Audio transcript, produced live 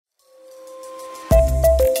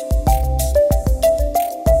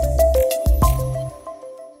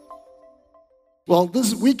Well,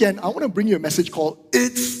 this weekend, I want to bring you a message called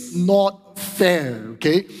It's Not Fair,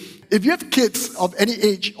 okay? If you have kids of any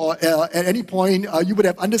age or at any point, you would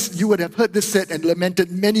have heard this said and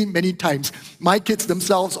lamented many, many times. My kids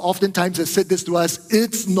themselves oftentimes have said this to us,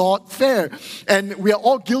 it's not fair. And we are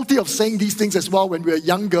all guilty of saying these things as well when we are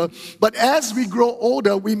younger. But as we grow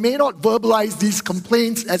older, we may not verbalize these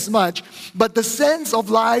complaints as much, but the sense of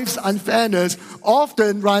life's unfairness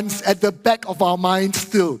often runs at the back of our minds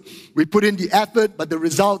still. We put in the effort, but the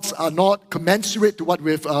results are not commensurate to what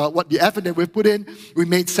the effort that we've put in. We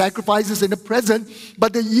made sacrifices in the present,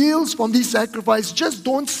 but the yields from these sacrifices just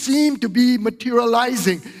don't seem to be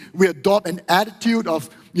materializing. We adopt an attitude of,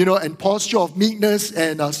 and posture of meekness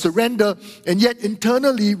and surrender, and yet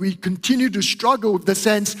internally we continue to struggle with the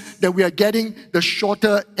sense that we are getting the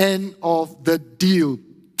shorter end of the deal.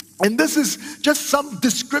 And this is just some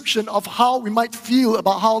description of how we might feel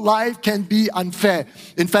about how life can be unfair.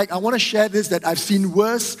 In fact, I want to share this that I've seen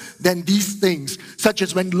worse than these things, such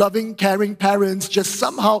as when loving, caring parents just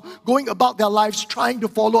somehow going about their lives trying to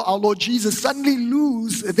follow our Lord Jesus suddenly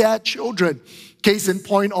lose their children. Case in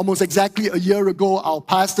point, almost exactly a year ago, our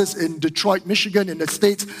pastors in Detroit, Michigan, in the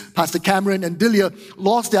States, Pastor Cameron and Delia,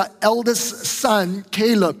 lost their eldest son,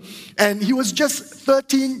 Caleb. And he was just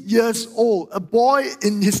 13 years old, a boy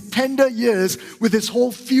in his tender years with his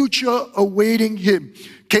whole future awaiting him.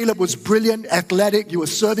 Caleb was brilliant, athletic. He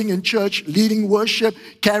was serving in church, leading worship,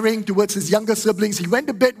 caring towards his younger siblings. He went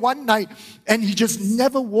to bed one night and he just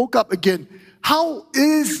never woke up again. How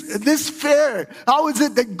is this fair? How is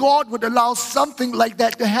it that God would allow something like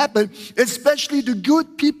that to happen, especially to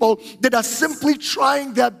good people that are simply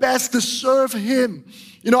trying their best to serve Him?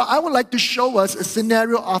 I would like to show us a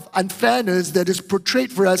scenario of unfairness that is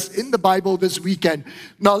portrayed for us in the Bible this weekend.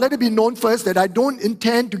 Now, let it be known first that I don't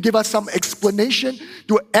intend to give us some explanation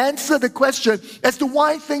to answer the question as to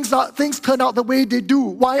why things turn out the way they do.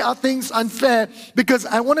 Why are things unfair? Because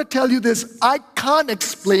I want to tell you this, I can't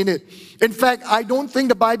explain it. In fact, I don't think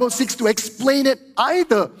the Bible seeks to explain it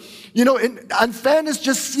either. Unfairness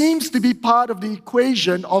just seems to be part of the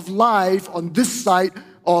equation of life on this side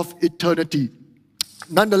of eternity.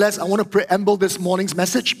 Nonetheless, I want to preamble this morning's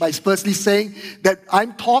message by firstly saying that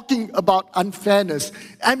I'm talking about unfairness.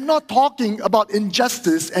 I'm not talking about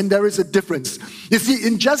injustice, and there is a difference. You see,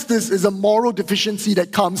 injustice is a moral deficiency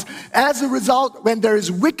that comes as a result when there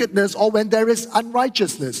is wickedness or when there is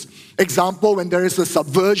unrighteousness. Example, when there is a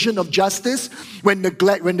subversion of justice, when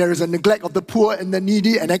there is a neglect of the poor and the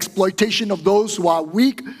needy, and exploitation of those who are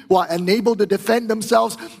weak, who are unable to defend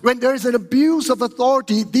themselves, when there is an abuse of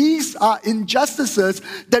authority, these are injustices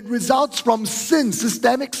that results from sin,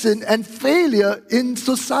 systemic sin, and failure in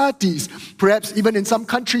societies. Perhaps even in some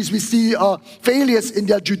countries we see failures in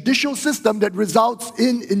their judicial system that results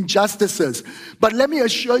in injustices. But let me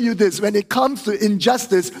assure you this, when it comes to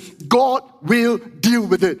injustice, God will deal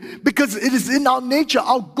with it. Because it is in our nature.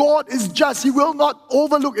 Our God is just. He will not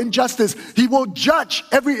overlook injustice. He will judge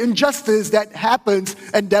every injustice that happens,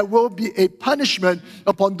 and there will be a punishment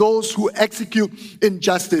upon those who execute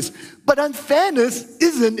injustice. But unfairness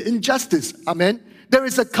isn't injustice. Amen. There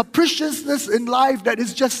is a capriciousness in life that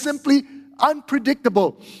is just simply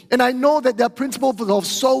unpredictable. And I know that there are principles of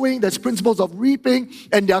sowing, there's principles of reaping,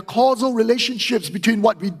 and there are causal relationships between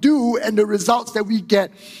what we do and the results that we get.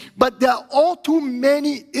 But there are all too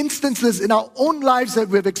many instances in our own lives that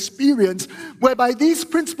we've experienced whereby these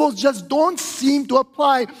principles just don't seem to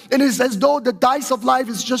apply. And it's as though the dice of life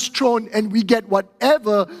is just thrown and we get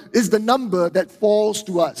whatever is the number that falls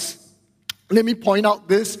to us. Let me point out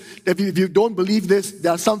this, that if you don't believe this,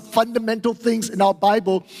 there are some fundamental things in our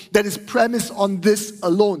Bible that is premised on this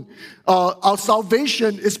alone. Our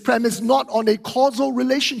salvation is premised not on a causal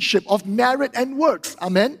relationship of merit and works.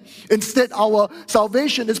 Amen? Instead, our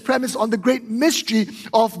salvation is premised on the great mystery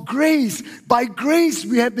of grace. By grace,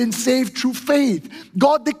 we have been saved through faith.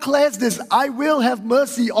 God declares this, I will have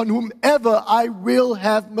mercy on whomever I will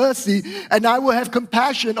have mercy, and I will have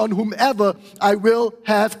compassion on whomever I will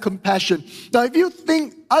have compassion. Now, if you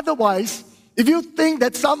think otherwise, if you think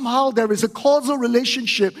that somehow there is a causal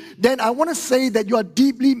relationship, then I want to say that you are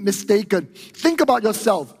deeply mistaken. Think about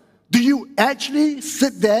yourself. Do you actually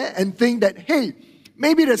sit there and think that, hey,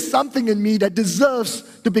 maybe there's something in me that deserves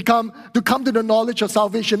to come to the knowledge of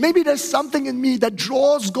salvation. Maybe there's something in me that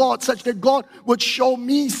draws God such that God would show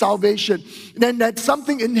me salvation. And then there's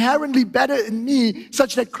something inherently better in me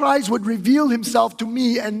such that Christ would reveal Himself to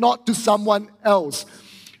me and not to someone else.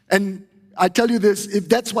 And I tell you this, if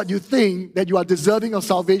that's what you think, that you are deserving of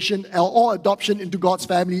salvation or adoption into God's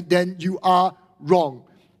family, then you are wrong.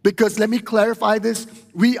 Because let me clarify this,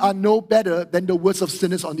 we are no better than the worst of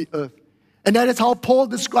sinners on the earth. And that is how Paul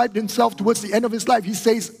described himself towards the end of his life. He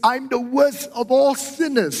says, I'm the worst of all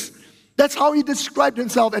sinners. That's how he described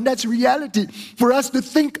himself, and that's reality. For us to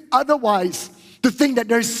think otherwise, to think that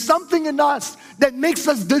there's something in us that makes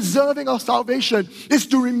us deserving of salvation, is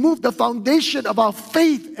to remove the foundation of our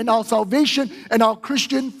faith and our salvation and our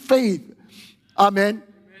Christian faith. Amen.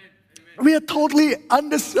 We are totally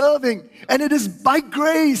undeserving, and it is by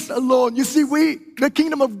grace alone. You see, the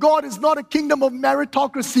kingdom of God is not a kingdom of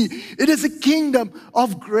meritocracy. It is a kingdom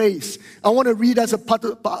of grace. I want to read us a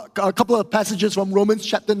couple of passages from Romans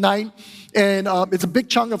chapter 9, and it's a big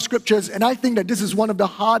chunk of scriptures, and I think that this is one of the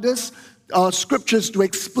hardest scriptures to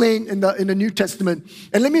explain in the New Testament.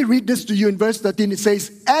 And let me read this to you in verse 13. It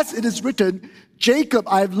says, as it is written, Jacob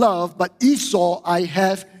I have loved, but Esau I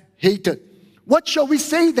have hated. What shall we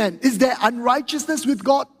say then? Is there unrighteousness with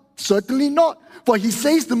God? Certainly not. For he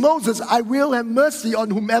says to Moses, I will have mercy on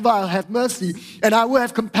whomever I have mercy, and I will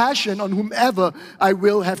have compassion on whomever I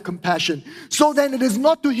will have compassion. So then it is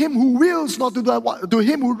not to him who wills, not to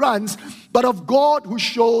him who runs, but of God who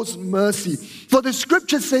shows mercy. For the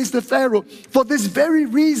scripture says to Pharaoh, for this very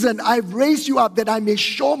reason I've raised you up, that I may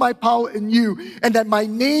show my power in you, and that my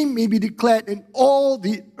name may be declared in all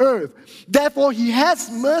the earth. Therefore he has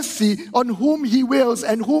mercy on whom he wills,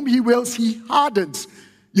 and whom he wills he hardens.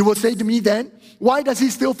 You will say to me then, why does he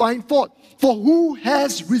still find fault? For who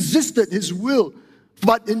has resisted his will?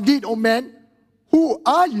 But indeed, O man, who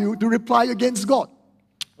are you to reply against God?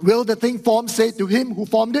 Will the thing formed say to him who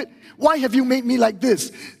formed it, why have you made me like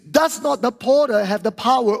this? Does not the potter have the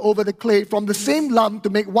power over the clay from the same lump to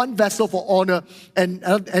make one vessel for honor and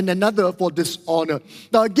another for dishonor?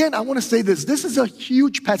 Now again, I want to say this. This is a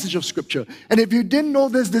huge passage of scripture. And if you didn't know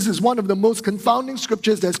this, this is one of the most confounding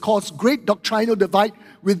scriptures that's caused great doctrinal divide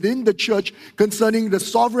within the church concerning the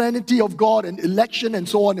sovereignty of God and election and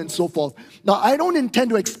so on and so forth. Now, I don't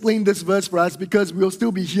intend to explain this verse for us because we'll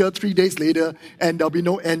still be here 3 days later and there'll be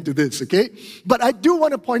no end to this, okay? But I do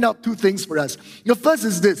want to point out two things for us. The first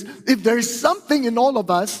is this. If there is something in all of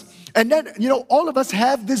us, and then, all of us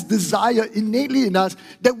have this desire innately in us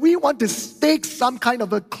that we want to stake some kind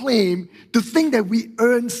of a claim to think that we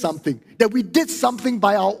earned something, that we did something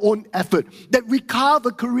by our own effort, that we carve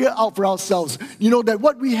a career out for ourselves. That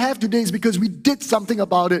what we have today is because we did something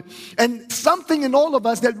about it. And something in all of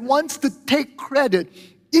us that wants to take credit,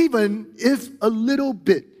 even if a little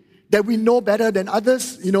bit, that we know better than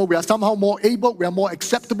others. We are somehow more able, we are more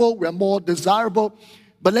acceptable, we are more desirable.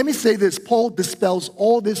 But let me say this, Paul dispels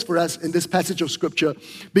all this for us in this passage of scripture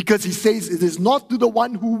because he says it is not to the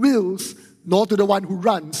one who wills, nor to the one who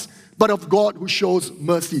runs, but of God who shows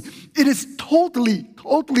mercy. It is totally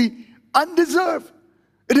undeserved.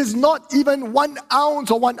 It is not even 1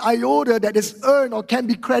 ounce or 1 iota that is earned or can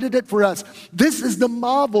be credited for us. This is the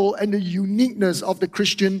marvel and the uniqueness of the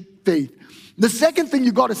Christian faith. The second thing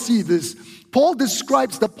you got to see this, Paul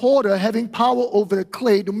describes the potter having power over the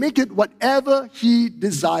clay to make it whatever he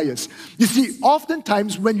desires. You see,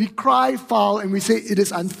 oftentimes when we cry foul and we say it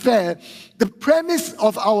is unfair, the premise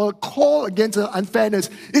of our call against unfairness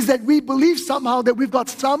is that we believe somehow that we've got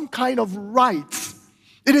some kind of rights.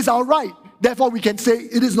 It is our right. Therefore, we can say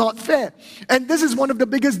it is not fair. And this is one of the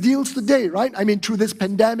biggest deals today, right? I mean, through this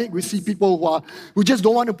pandemic, we see people who just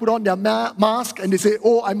don't want to put on their mask and they say,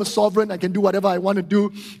 oh, I'm a sovereign, I can do whatever I want to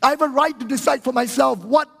do. I have a right to decide for myself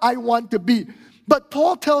what I want to be. But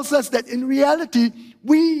Paul tells us that in reality,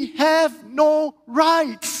 we have no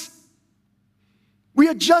rights. We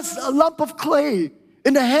are just a lump of clay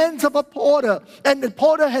in the hands of a potter, and the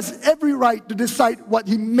potter has every right to decide what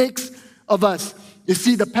he makes of us. You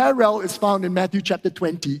see, the parallel is found in Matthew chapter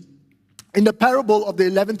 20, in the parable of the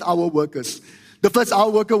 11th hour workers. The first hour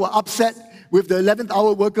worker were upset with the 11th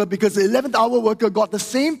hour worker because the 11th hour worker got the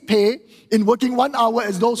same pay in working 1 hour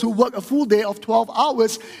as those who work a full day of 12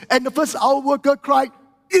 hours. And the first hour worker cried,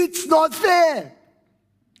 it's not fair.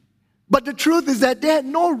 But the truth is that they had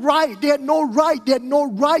no right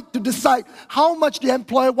to decide how much the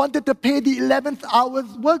employer wanted to pay the 11th hour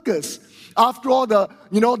workers. After all,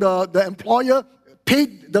 the employer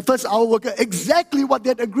paid the first hour worker exactly what they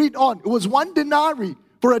had agreed on. It was 1 denarii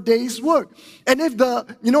for a day's work. And if the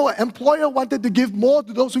employer wanted to give more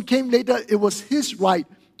to those who came later, it was his right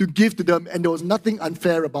to give to them, and there was nothing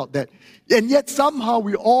unfair about that. And yet somehow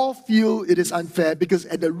we all feel it is unfair because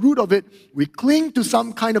at the root of it, we cling to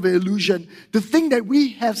some kind of an illusion to think that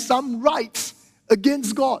we have some rights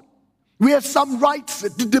against God. We have some rights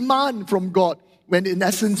to demand from God, when in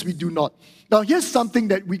essence we do not. Now here's something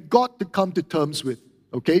that we got to come to terms with,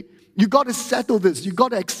 okay? You got to settle this. You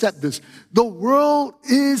got to accept this. The world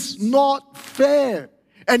is not fair.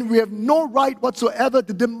 And we have no right whatsoever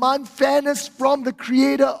to demand fairness from the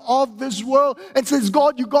creator of this world and says,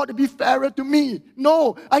 God, you got to be fairer to me.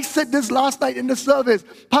 No, I said this last night in the service.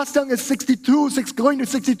 Pastor Young is 62, going to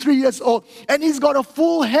 63 years old, and he's got a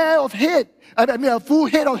full head of hair,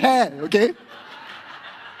 okay?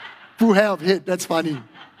 Full hair of head, that's funny.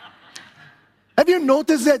 Have you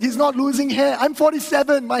noticed that he's not losing hair? I'm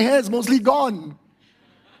 47, my hair is mostly gone.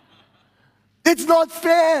 It's not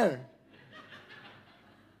fair.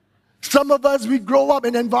 Some of us, we grow up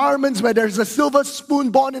in environments where there's a silver spoon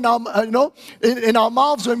born in our, in our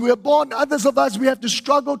mouths when we're born. Others of us, we have to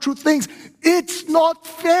struggle through things. It's not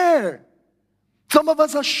fair. Some of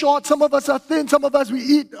us are short, some of us are thin, some of us we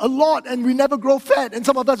eat a lot and we never grow fat, and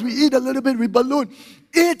some of us we eat a little bit, we balloon.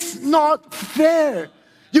 It's not fair.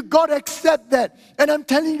 You got to accept that. And I'm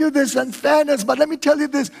telling you this unfairness, but let me tell you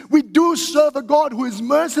this. We do serve a God who is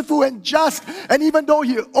merciful and just. And even though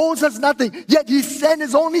He owes us nothing, yet He sent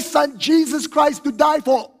His only Son, Jesus Christ, to die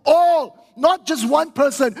for all. Not just one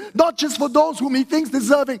person, not just for those whom He thinks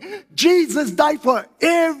deserving. Jesus died for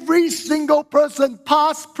every single person,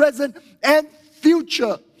 past, present, and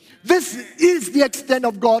future. This is the extent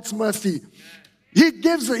of God's mercy.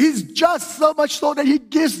 He's just so much so that He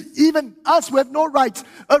gives even us who have no rights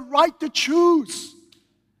a right to choose,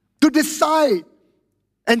 to decide.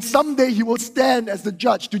 And someday He will stand as the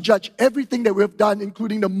judge to judge everything that we have done,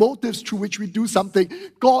 including the motives through which we do something.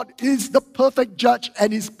 God is the perfect judge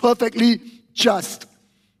and He's perfectly just.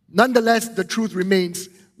 Nonetheless, the truth remains.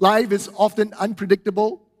 Life is often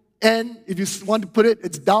unpredictable, and if you want to put it,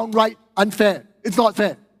 it's downright unfair. It's not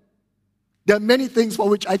fair. There are many things for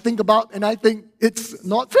which I think about and I think it's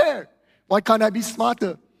not fair. Why can't I be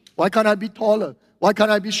smarter? Why can't I be taller? Why can't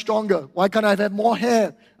I be stronger? Why can't I have more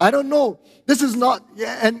hair? I don't know. This is not,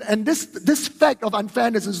 and this fact of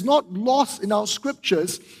unfairness is not lost in our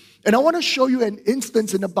scriptures. And I want to show you an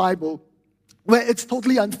instance in the Bible where it's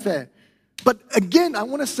totally unfair. But again, I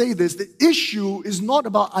want to say this, the issue is not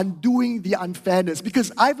about undoing the unfairness,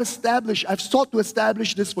 because I've sought to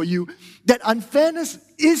establish this for you, that unfairness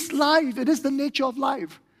is life. It is the nature of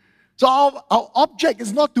life. So our object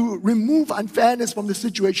is not to remove unfairness from the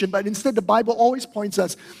situation, but instead the Bible always points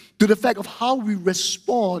us to the fact of how we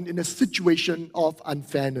respond in a situation of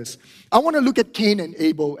unfairness. I want to look at Cain and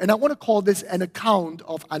Abel, and I want to call this an account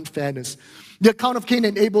of unfairness. The account of Cain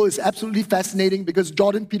and Abel is absolutely fascinating because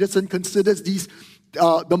Jordan Peterson considers these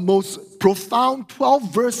the most profound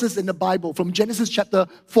 12 verses in the Bible, from Genesis chapter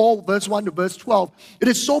 4, verse 1 to verse 12. It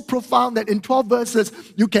is so profound that in 12 verses,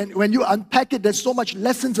 when you unpack it, there's so much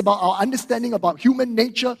lessons about our understanding about human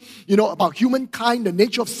nature, about humankind, the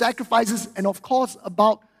nature of sacrifices, and of course,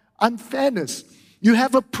 about unfairness. You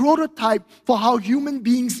have a prototype for how human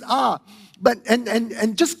beings are. But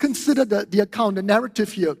and just consider the account, the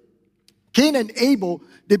narrative here. Cain and Abel,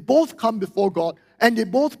 they both come before God and they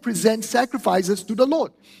both present sacrifices to the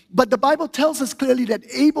Lord. But the Bible tells us clearly that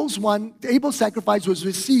Abel's sacrifice was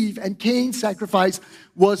received and Cain's sacrifice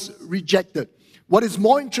was rejected. What is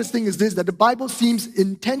more interesting is this, that the Bible seems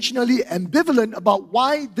intentionally ambivalent about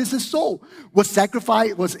why this is so. Was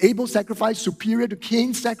Abel's sacrifice superior to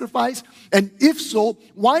Cain's sacrifice? And if so,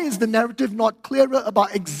 why is the narrative not clearer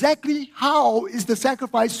about exactly how is the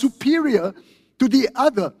sacrifice superior to the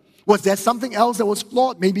other? Was there something else that was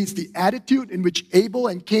flawed? Maybe it's the attitude in which Abel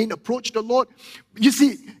and Cain approached the Lord. You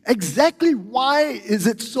see, exactly why is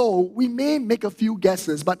it so? We may make a few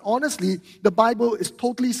guesses, but honestly, the Bible is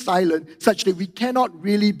totally silent, such that we cannot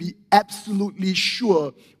really be absolutely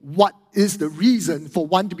sure what is the reason for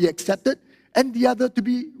one to be accepted and the other to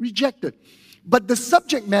be rejected. But the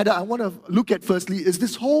subject matter I want to look at firstly is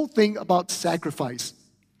this whole thing about sacrifice.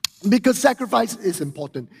 Because sacrifice is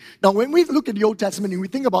important. Now, when we look at the Old Testament and we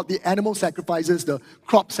think about the animal sacrifices, the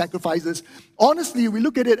crop sacrifices, honestly, we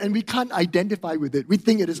look at it and we can't identify with it. We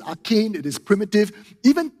think it is arcane, it is primitive,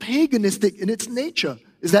 even paganistic in its nature.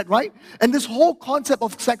 Is that right? And this whole concept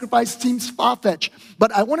of sacrifice seems far-fetched.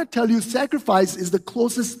 But I want to tell you, sacrifice is the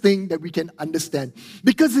closest thing that we can understand.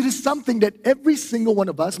 Because it is something that every single one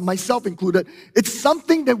of us, myself included, it's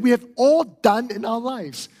something that we have all done in our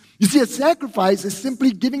lives. You see, a sacrifice is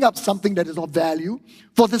simply giving up something that is of value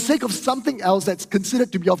for the sake of something else that's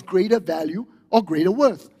considered to be of greater value or greater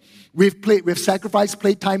worth. We've sacrificed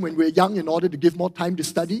playtime when we're young in order to give more time to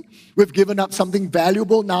study. We've given up something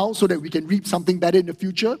valuable now so that we can reap something better in the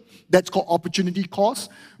future. That's called opportunity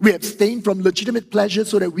cost. We abstain from legitimate pleasure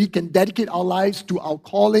so that we can dedicate our lives to our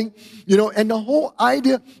calling. And the whole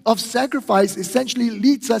idea of sacrifice essentially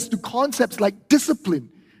leads us to concepts like discipline.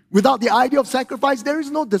 Without the idea of sacrifice, there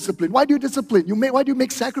is no discipline. Why do you discipline? Why do you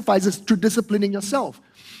make sacrifices through disciplining yourself?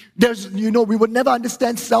 We would never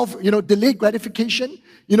understand delayed gratification.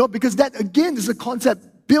 because that again is a concept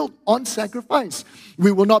built on sacrifice.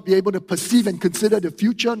 We will not be able to perceive and consider the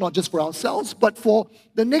future, not just for ourselves, but for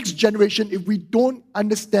the next generation if we don't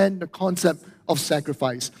understand the concept of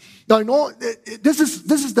sacrifice. Now, this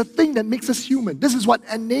is the thing that makes us human. This is what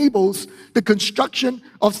enables the construction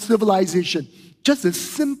of civilization. Just a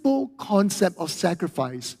simple concept of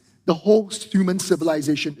sacrifice, the whole human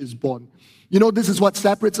civilization is born. This is what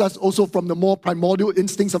separates us also from the more primordial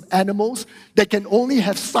instincts of animals that can only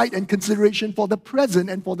have sight and consideration for the present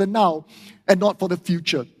and for the now and not for the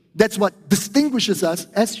future. That's what distinguishes us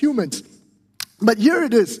as humans. But here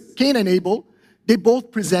it is, Cain and Abel, they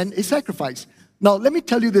both present a sacrifice. Now, let me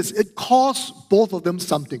tell you this, it cost both of them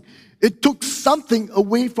something. It took something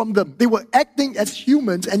away from them. They were acting as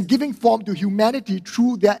humans and giving form to humanity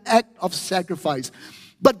through their act of sacrifice.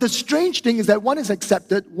 But the strange thing is that one is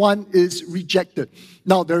accepted, one is rejected.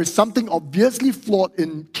 Now, there is something obviously flawed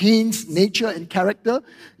in Cain's nature and character,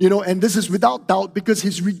 and this is without doubt because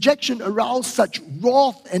his rejection aroused such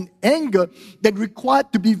wrath and anger that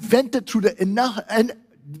required to be vented through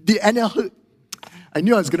I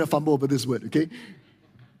knew I was going to fumble over this word, okay?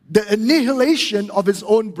 The annihilation of his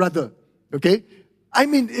own brother, okay? I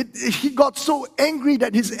mean, he got so angry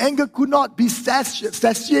that his anger could not be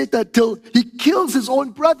satiated till he kills his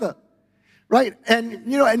own brother, right? And,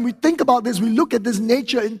 and we think about this, we look at this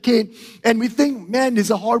nature in Cain, and we think, man,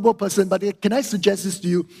 he's a horrible person. But can I suggest this to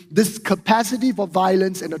you? This capacity for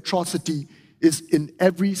violence and atrocity is in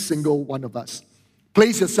every single one of us.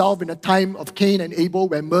 Place yourself in a time of Cain and Abel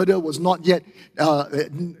where murder was not yet,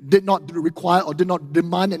 did not require or did not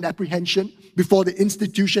demand an apprehension before the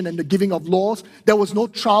institution and the giving of laws. There was no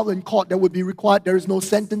trial in court that would be required. There is no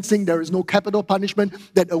sentencing. There is no capital punishment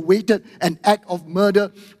that awaited an act of murder.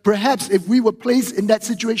 Perhaps if we were placed in that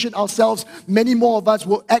situation ourselves, many more of us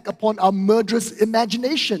will act upon our murderous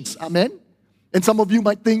imaginations. Amen? And some of you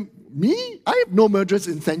might think, me? I have no murderous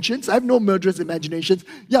intentions. I have no murderous imaginations.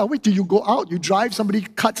 Yeah, wait till you go out, you drive, somebody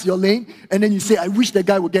cuts your lane, and then you say, I wish that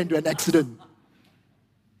guy would get into an accident.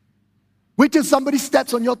 Wait till somebody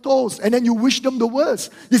steps on your toes, and then you wish them the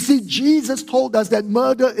worst. You see, Jesus told us that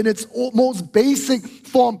murder in its most basic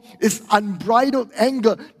form is unbridled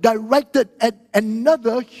anger directed at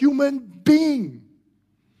another human being.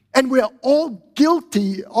 And we are all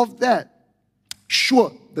guilty of that.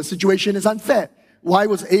 Sure, the situation is unfair. Why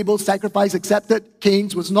was Abel's sacrifice accepted?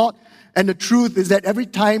 Cain's was not. And the truth is that every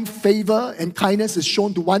time favor and kindness is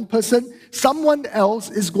shown to one person, someone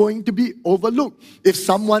else is going to be overlooked. If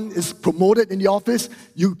someone is promoted in the office,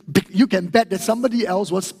 you can bet that somebody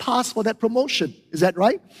else was passed for that promotion. Is that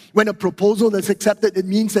right? When a proposal is accepted, it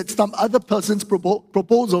means that some other person's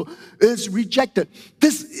proposal is rejected.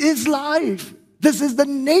 This is life. This is the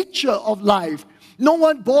nature of life. No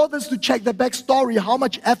one bothers to check the backstory, how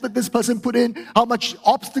much effort this person put in, how much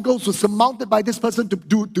obstacles were surmounted by this person to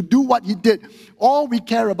do what he did. All we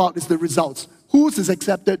care about is the results. Whose is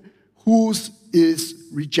accepted, whose is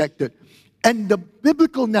rejected. And the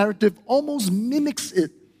biblical narrative almost mimics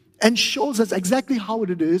it and shows us exactly how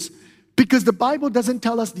it is, because the Bible doesn't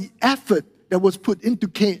tell us the effort that was put into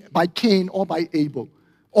by Cain or by Abel.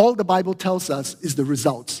 All the Bible tells us is the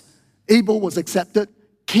results. Abel was accepted,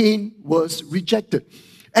 Cain was rejected.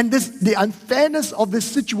 And the unfairness of this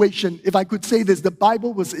situation, if I could say this, the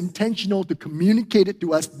Bible was intentional to communicate it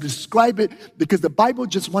to us, describe it, because the Bible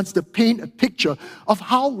just wants to paint a picture of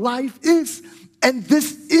how life is. And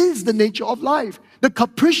this is the nature of life, the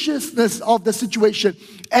capriciousness of the situation.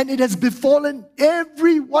 And it has befallen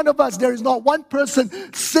every one of us. There is not one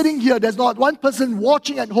person sitting here, there's not one person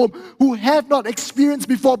watching at home who have not experienced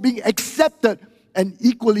before being accepted and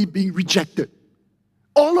equally being rejected.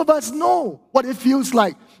 All of us know what it feels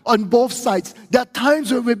like on both sides. There are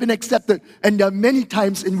times where we've been accepted, and there are many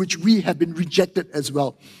times in which we have been rejected as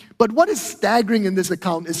well. But what is staggering in this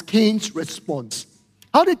account is Cain's response.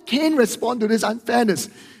 How did Cain respond to this unfairness?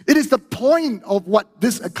 It is the point of what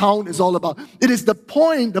this account is all about. It is the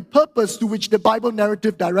point, the purpose to which the Bible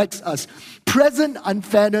narrative directs us. Present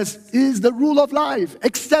unfairness is the rule of life.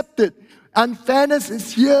 Accept it. Unfairness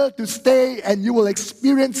is here to stay, and you will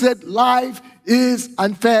experience it. Life is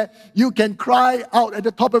unfair. You can cry out at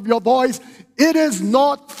the top of your voice, it is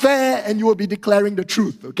not fair, and you will be declaring the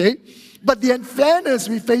truth, okay? But the unfairness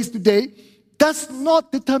we face today does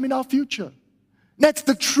not determine our future. That's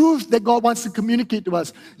the truth that God wants to communicate to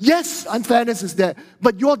us. Yes, unfairness is there,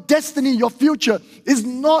 but your destiny, your future is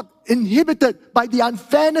not inhibited by the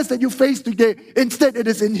unfairness that you face today. Instead, it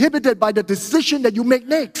is inhibited by the decision that you make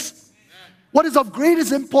next. What is of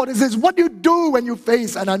greatest importance is what you do when you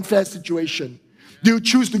face an unfair situation. Do you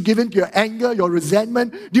choose to give in to your anger, your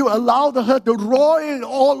resentment? Do you allow the hurt to roil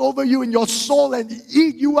all over you in your soul and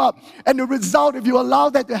eat you up? And the result, if you allow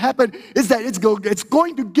that to happen, is that it's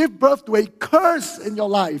going to give birth to a curse in your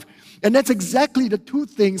life. And that's exactly the two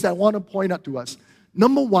things I want to point out to us.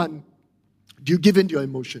 Number one, do you give in to your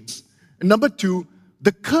emotions? And number two,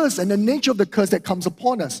 the curse and the nature of the curse that comes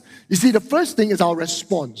upon us. You see, the first thing is our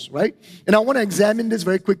response, right? And I want to examine this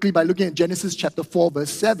very quickly by looking at Genesis chapter 4, verse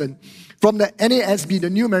 7, from the NASB, the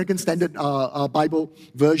New American Standard Bible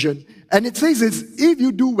version. And it says this, if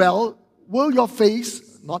you do well, will your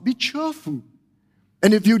face not be cheerful?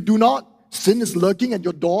 And if you do not, sin is lurking at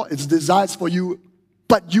your door, its desires for you,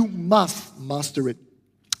 but you must master it.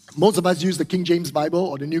 Most of us use the King James Bible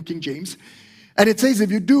or the New King James. And it says,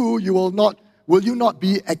 if you do, will you not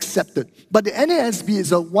be accepted? But the NASB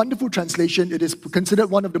is a wonderful translation. It is considered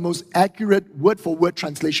one of the most accurate word-for-word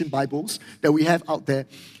translation Bibles that we have out there.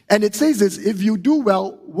 And it says this, if you do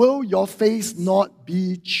well, will your face not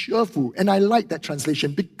be cheerful? And I like that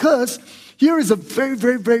translation because here is a very,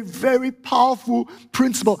 very, very, very powerful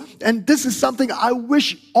principle. And this is something I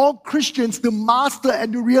wish all Christians to master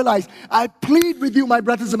and to realize. I plead with you, my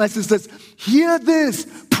brothers and my sisters, hear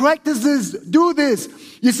this, practice this, do this.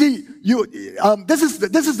 You see, this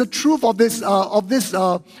is the truth of this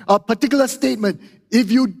particular statement.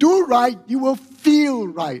 If you do right, you will feel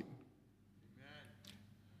right.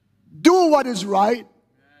 Do what is right,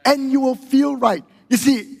 and you will feel right. You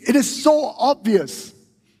see, it is so obvious,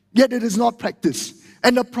 yet it is not practiced.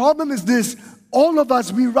 And the problem is this, all of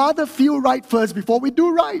us, we rather feel right first before we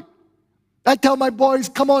do right. I tell my boys,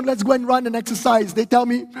 come on, let's go and run and exercise. They tell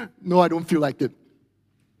me, no, I don't feel like it.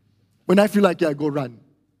 When I feel like it, I go run.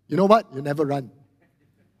 You know what? You never run.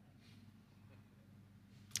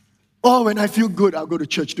 Oh, when I feel good, I'll go to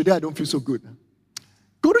church. Today, I don't feel so good.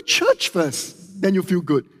 Go to church first, then you feel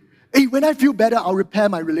good. Hey, when I feel better, I'll repair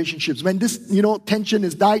my relationships. When this, tension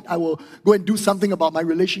is died, I will go and do something about my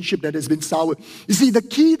relationship that has been soured. You see, the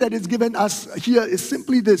key that is given us here is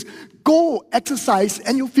simply this. Go exercise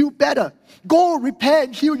and you'll feel better. Go repair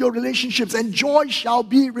and heal your relationships and joy shall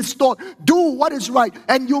be restored. Do what is right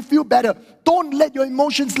and you'll feel better. Don't let your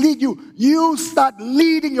emotions lead you. You start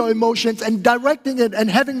leading your emotions and directing it and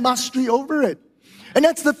having mastery over it. And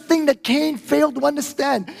that's the thing that Cain failed to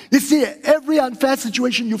understand. You see, every unfair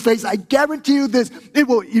situation you face, I guarantee you this, it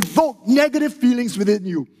will evoke negative feelings within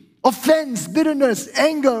you. Offense, bitterness,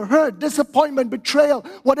 anger, hurt, disappointment, betrayal,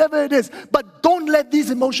 whatever it is. But don't let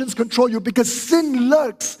these emotions control you because sin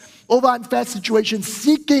lurks over unfair situations,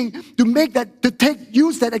 seeking to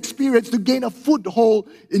use that experience to gain a foothold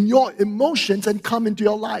in your emotions and come into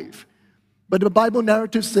your life. But the Bible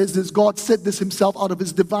narrative says this, God said this himself out of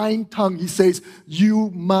his divine tongue. He says,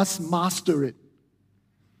 you must master it.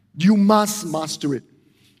 You must master it.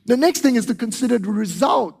 The next thing is to consider the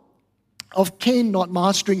result of Cain not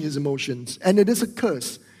mastering his emotions. And it is a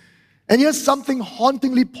curse. And here's something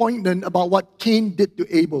hauntingly poignant about what Cain did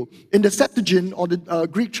to Abel. In the Septuagint, or the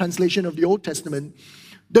Greek translation of the Old Testament,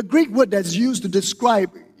 the Greek word that's used to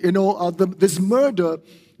describe, this murder,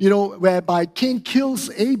 whereby Cain kills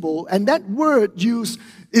Abel, and that word used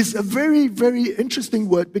is a very, very interesting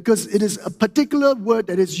word because it is a particular word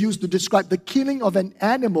that is used to describe the killing of an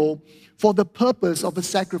animal for the purpose of a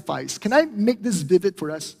sacrifice. Can I make this vivid for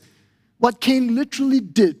us? What Cain literally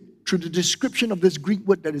did through the description of this Greek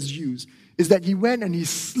word that is used is that he went and he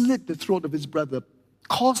slit the throat of his brother,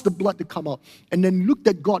 caused the blood to come out, and then looked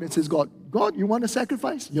at God and says, God, you want a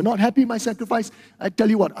sacrifice? You're not happy with my sacrifice? I tell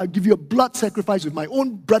you what, I'll give you a blood sacrifice with my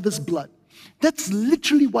own brother's blood. That's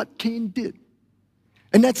literally what Cain did.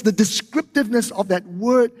 And that's the descriptiveness of that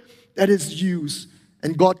word that is used.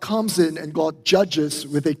 And God comes in and God judges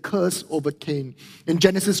with a curse over Cain. In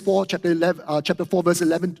Genesis 4, chapter 4, verse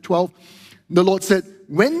 11 to 12, the Lord said,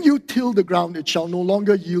 when you till the ground, it shall no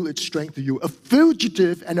longer yield its strength to you. A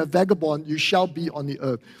fugitive and a vagabond you shall be on the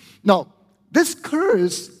earth. Now, this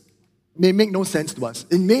curse may make no sense to us.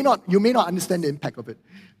 You may not understand the impact of it.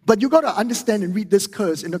 But you got to understand and read this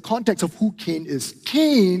curse in the context of who Cain is.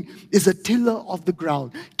 Cain is a tiller of the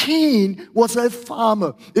ground. Cain was a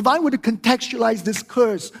farmer. If I were to contextualize this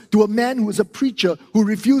curse to a man who is a preacher who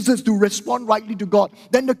refuses to respond rightly to God,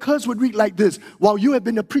 then the curse would read like this. While you have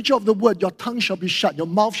been a preacher of the word, your tongue shall be shut, your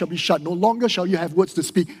mouth shall be shut. No longer shall you have words to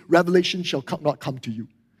speak. Revelation shall not come to you.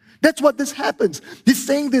 That's what this happens. He's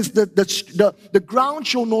saying this, the ground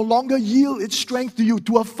shall no longer yield its strength to you.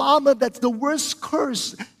 To a farmer, that's the worst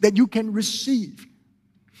curse that you can receive.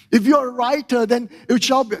 If you're a writer, then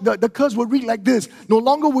the curse will read like this. No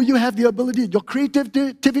longer will you have the ability, your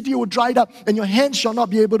creativity will dry up, and your hands shall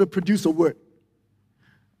not be able to produce a word.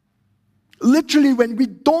 Literally, when we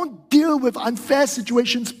don't deal with unfair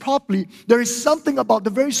situations properly, there is something about the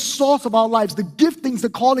very source of our lives, the giftings, the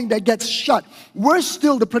calling that gets shut. Worse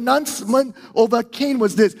still, the pronouncement over Cain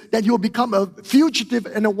was this, that he will become a fugitive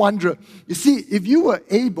and a wanderer. You see, if you were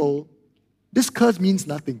able, this curse means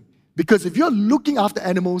nothing. Because if you're looking after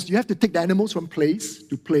animals, you have to take the animals from place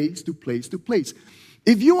to place to place to place.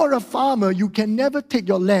 If you are a farmer, you can never take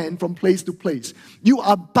your land from place to place. You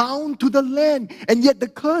are bound to the land. And yet the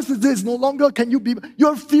curse is this, no longer can you be,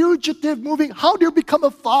 you're a fugitive moving. How do you become a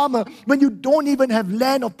farmer when you don't even have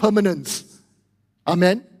land of permanence?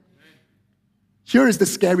 Amen? Here is the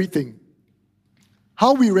scary thing.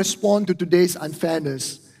 How we respond to today's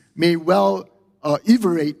unfairness may well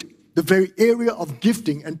everate the very area of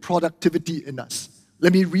gifting and productivity in us.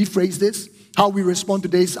 Let me rephrase this. How we respond to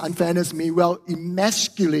today's unfairness may well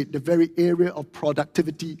emasculate the very area of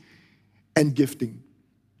productivity and gifting.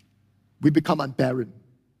 We become unbarren.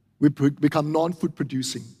 We become non-food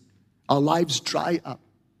producing. Our lives dry up.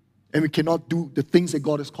 And we cannot do the things that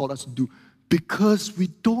God has called us to do because we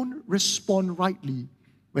don't respond rightly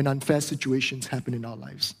when unfair situations happen in our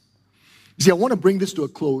lives. You see, I want to bring this to a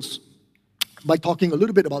close by talking a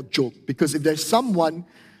little bit about Job, because if there's someone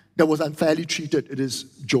that was unfairly treated, it is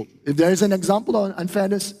Job. If there is an example of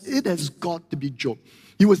unfairness, it has got to be Job.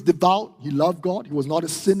 He was devout, he loved God, he was not a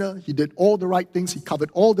sinner, he did all the right things, he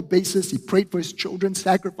covered all the bases, he prayed for his children,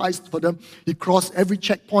 sacrificed for them, he crossed every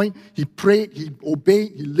checkpoint, he prayed, he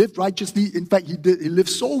obeyed, he lived righteously. In fact, he lived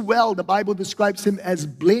so well, the Bible describes him as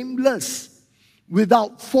blameless,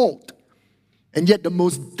 without fault. And yet the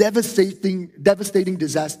most devastating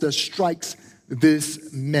disaster strikes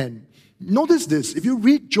this man. Notice this, if you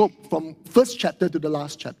read Job from first chapter to the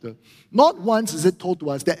last chapter, not once is it told to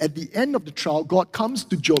us that at the end of the trial, God comes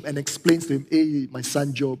to Job and explains to him, hey, my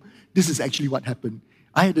son Job, this is actually what happened.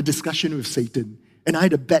 I had a discussion with Satan, and I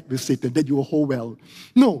had a bet with Satan that you will hold well.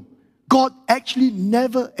 No, God actually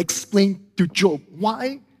never explained to Job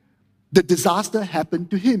why the disaster happened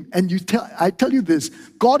to him. And I tell you this,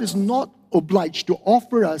 God is not obliged to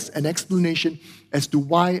offer us an explanation as to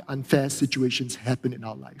why unfair situations happen in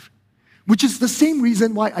our life. Which is the same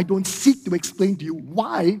reason why I don't seek to explain to you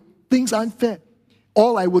why things are unfair.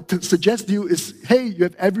 All I would suggest to you is, hey, you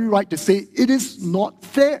have every right to say it is not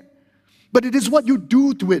fair. But it is what you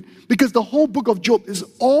do to it. Because the whole book of Job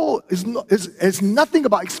is nothing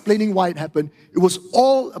about explaining why it happened. It was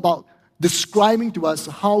all about describing to us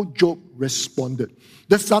how Job responded.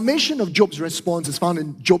 The summation of Job's response is found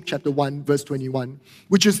in Job chapter 1, verse 21,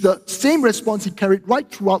 which is the same response he carried right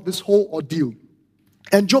throughout this whole ordeal.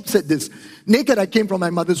 And Job said this, naked I came from my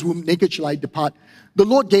mother's womb, naked shall I depart. The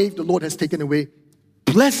Lord gave, the Lord has taken away.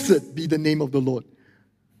 Blessed be the name of the Lord.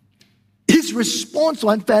 His response to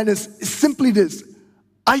unfairness is simply this,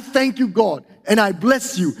 I thank you, God, and I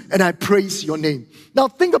bless you, and I praise your name. Now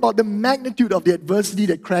think about the magnitude of the adversity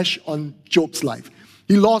that crashed on Job's life.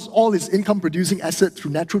 He lost all his income-producing assets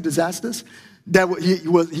through natural disasters.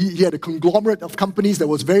 He had a conglomerate of companies that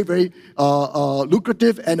was very, very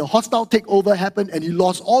lucrative, and a hostile takeover happened, and he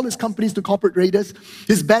lost all his companies to corporate raiders.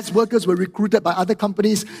 His best workers were recruited by other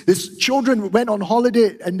companies. His children went on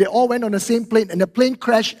holiday, and they all went on the same plane, and the plane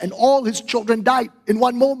crashed, and all his children died in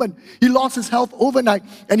one moment. He lost his health overnight,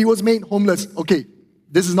 and he was made homeless. Okay,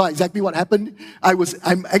 this is not exactly what happened.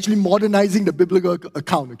 I'm actually modernizing the biblical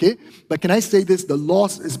account, okay? But can I say this? The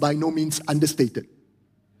loss is by no means understated.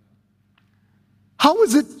 How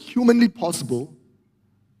is it humanly possible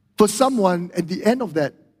for someone at the end of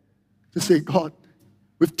that to say, God,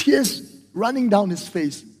 with tears running down his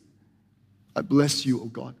face, I bless you, oh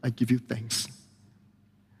God, I give you thanks.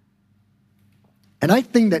 And I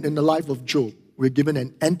think that in the life of Job, we're given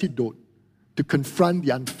an antidote to confront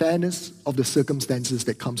the unfairness of the circumstances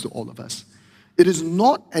that comes to all of us. It is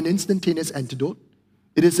not an instantaneous antidote.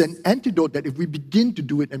 It is an antidote that if we begin to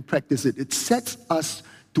do it and practice it, it sets us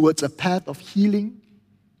towards a path of healing,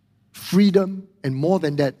 freedom, and more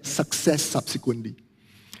than that, success subsequently.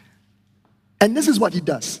 And this is what he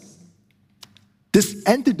does. This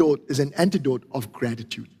antidote is an antidote of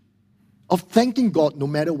gratitude, of thanking God no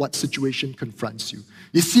matter what situation confronts you.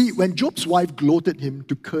 You see, when Job's wife gloated him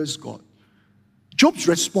to curse God, Job's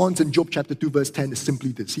response in Job chapter 2 verse 10 is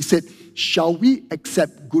simply this. He said, shall we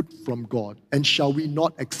accept good from God, and shall we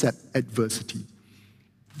not accept adversity?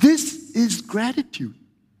 This is gratitude.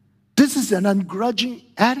 This is an ungrudging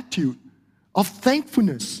attitude of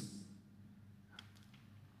thankfulness.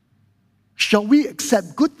 Shall we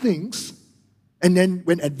accept good things, and then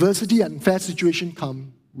when adversity and unfair situation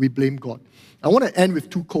come, we blame God? I want to end with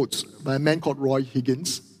two quotes by a man called Roy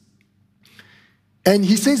Higgins. And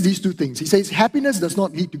he says these two things. He says, happiness does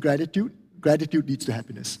not lead to gratitude. Gratitude leads to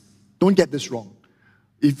happiness. don't get this wrong.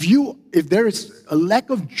 If there is a lack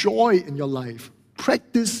of joy in your life,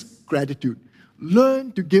 practice gratitude.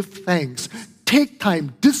 Learn to give thanks. Take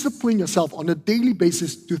time, discipline yourself on a daily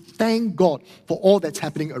basis to thank God for all that's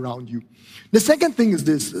happening around you. The second thing is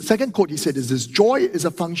this, the second quote he said is this: joy is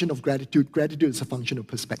a function of gratitude. Gratitude is a function of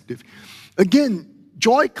perspective. Again,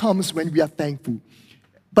 joy comes when we are thankful.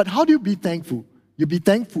 But how do you be thankful? You be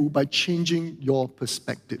thankful by changing your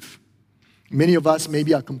perspective. Many of us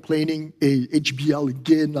maybe are complaining, hey, HBL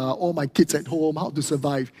again, all my kids at home, how to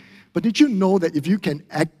survive. But did you know that if you can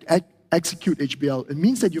execute HBL, it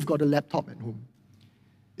means that you've got a laptop at home.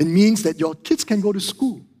 It means that your kids can go to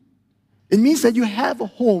school. It means that you have a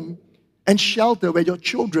home and shelter where your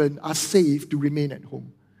children are safe to remain at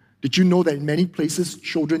home. Did you know that in many places,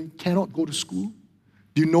 children cannot go to school?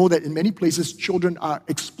 Do you know that in many places, children are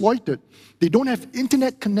exploited? They don't have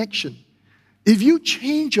internet connection. If you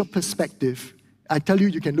change your perspective, I tell you,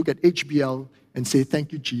 you can look at HBL and say,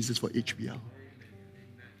 thank you, Jesus, for HBL.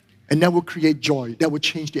 And that will create joy. That will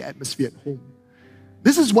change the atmosphere at home.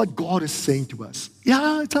 This is what God is saying to us.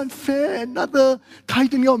 Yeah, it's unfair. Another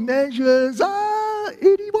tightening of measures.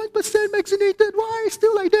 81% vaccinated. Why?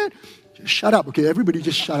 Still like that. Just shut up, okay? Everybody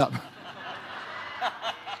just shut up.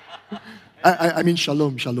 I mean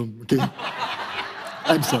shalom, okay?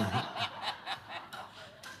 I'm sorry.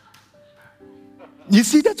 You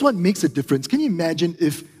see, that's what makes a difference. Can you imagine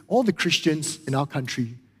if all the Christians in our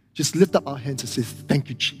country just lift up our hands and say, thank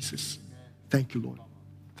you, Jesus. Thank you, Lord.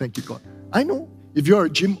 Thank you, God. I know if you're a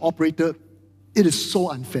gym operator, it is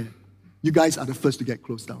so unfair. You guys are the first to get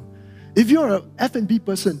closed down. If you're an F&B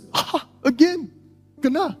person, again,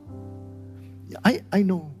 kena. I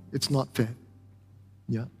know it's not fair.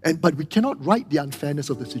 Yeah, but we cannot right the unfairness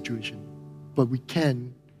of the situation. But we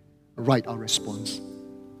can right our response.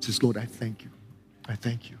 It says, Lord, I thank you. I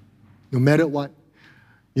thank you. No matter what,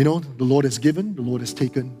 the Lord has given, the Lord has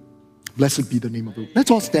taken. Blessed be the name of the Lord.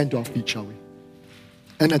 Let's all stand to our feet, shall we?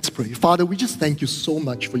 And let's pray. Father, we just thank you so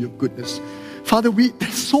much for your goodness. Father,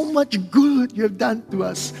 there's so much good you have done to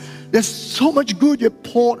us. There's so much good you have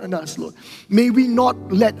poured on us, Lord. May we not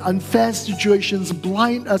let unfair situations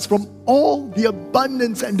blind us from all the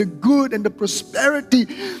abundance and the good and the prosperity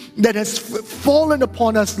that has fallen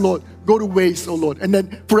upon us, Lord, go to waste, oh Lord. And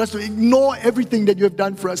then for us to ignore everything that you have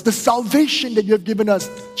done for us, the salvation that you have given us,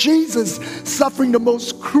 Jesus suffering the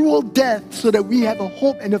most cruel death so that we have a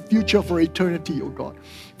hope and a future for eternity, oh God.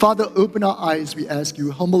 Father, open our eyes, we ask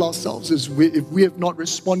you, humble ourselves if we have not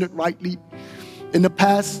responded rightly in the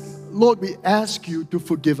past. Lord, we ask you to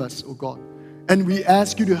forgive us, oh God. And we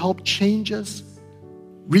ask you to help change us,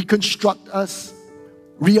 reconstruct us,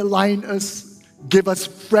 realign us, give us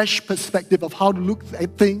fresh perspective of how to look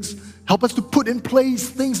at things. Help us to put in place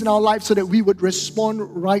things in our life so that we would respond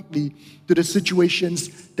rightly to the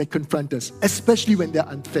situations that confront us, especially when they're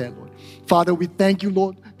unfair, Lord. Father, we thank you,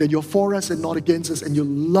 Lord, that you're for us and not against us, and you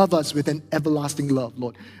love us with an everlasting love,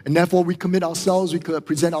 Lord. And therefore, we commit ourselves, we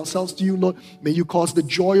present ourselves to you, Lord. May you cause the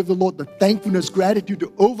joy of the Lord, the thankfulness, gratitude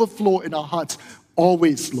to overflow in our hearts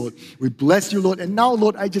always, Lord. We bless you, Lord. And now,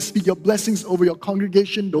 Lord, I just speak your blessings over your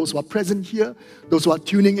congregation, those who are present here, those who are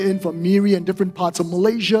tuning in from Miri and different parts of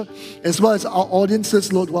Malaysia, as well as our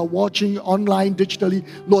audiences, Lord, who are watching online, digitally.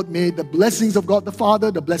 Lord, may the blessings of God the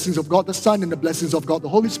Father, the blessings of God the Son, and the blessings of God the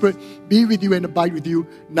Holy Spirit be with you and abide with you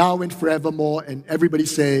now and forevermore. And everybody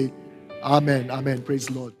say, Amen. Amen. Praise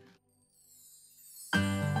the Lord.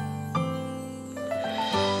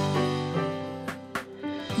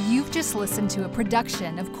 You've just listened to a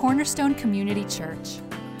production of Cornerstone Community Church.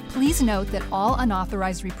 Please note that all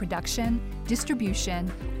unauthorized reproduction,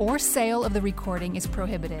 distribution, or sale of the recording is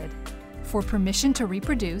prohibited. For permission to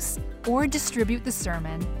reproduce or distribute the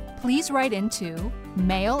sermon, please write into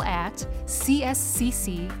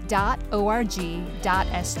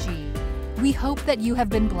mail@cscc.org.sg. We hope that you have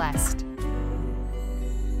been blessed.